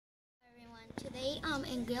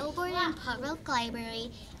In Gailboard and Public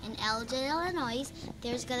Library in Elgin, Illinois,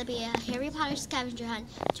 there's going to be a Harry Potter scavenger hunt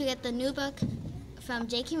to get the new book from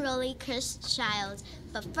J.K. Rowling, Cursed Child.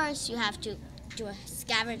 But first, you have to do a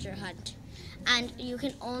scavenger hunt. And you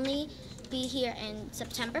can only be here in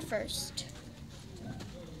September 1st.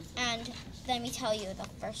 And let me tell you the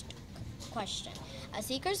first question. A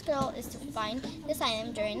seeker's goal is to find this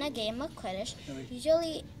item during a game of Quidditch.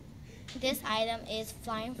 Usually, this item is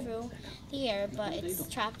flying through the air, but it's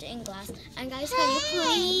trapped in glass. And guys, can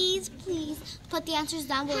you please put the answers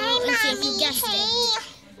down below and see if you guessed it.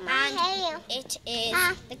 And it is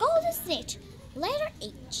the golden snitch, letter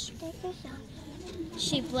H.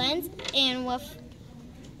 She blends in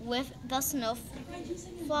with the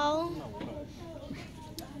snowfall.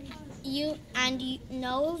 You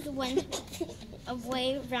knows when a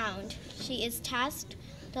way round. She is tasked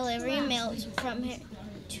delivering mail from her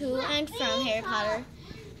to and from Harry Potter.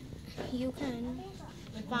 You can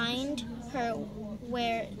find her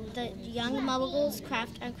where the young muggles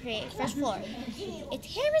craft and create first floor. It's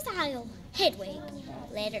Harry's Isle, Hedwig,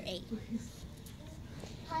 letter A.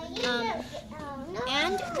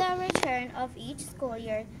 And the return of each school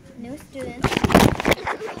year, new students.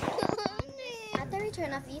 At the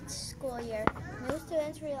return of each school year, new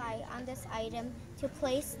students rely on this item to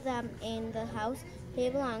place them in the house they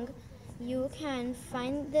belong. You can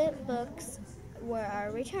find the books where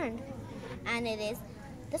are returned, and it is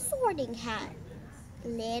the sorting hat,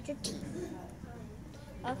 letter T.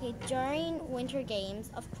 Okay, during winter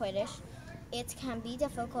games of Quidditch, it can be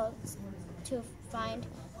difficult to find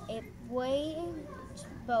a way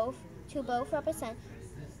to both represent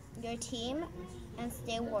your team and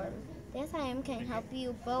stay warm. This item can help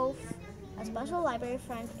you both. A special library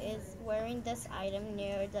friend is wearing this item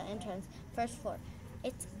near the entrance, first floor.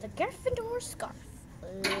 It's the Gryffindor scarf,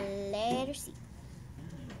 letter C.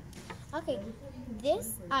 Okay,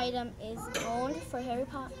 this item is owned for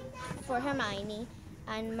Hermione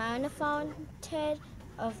and manufactured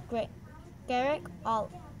of Garrick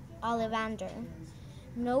Ollivander.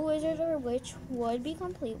 No wizard or witch would be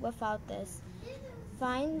complete without this.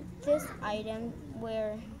 Find this item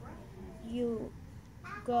where you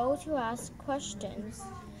go to ask questions.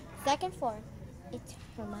 Second floor, it's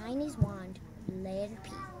Hermione's wand, letter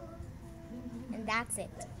P. And that's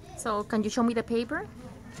it. So, can you show me the paper?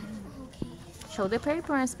 Okay. Show the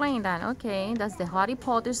paper and explain that. Okay, that's the Harry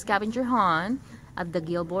Potter scavenger hunt at the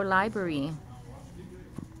Gailboard Library.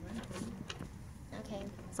 Okay.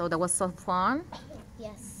 So that was so fun?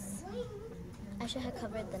 Yes. I should have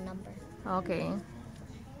covered the number. Okay.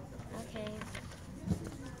 Okay.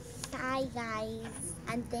 Bye, guys.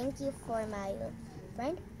 And thank you for my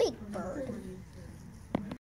friend, Big Bird.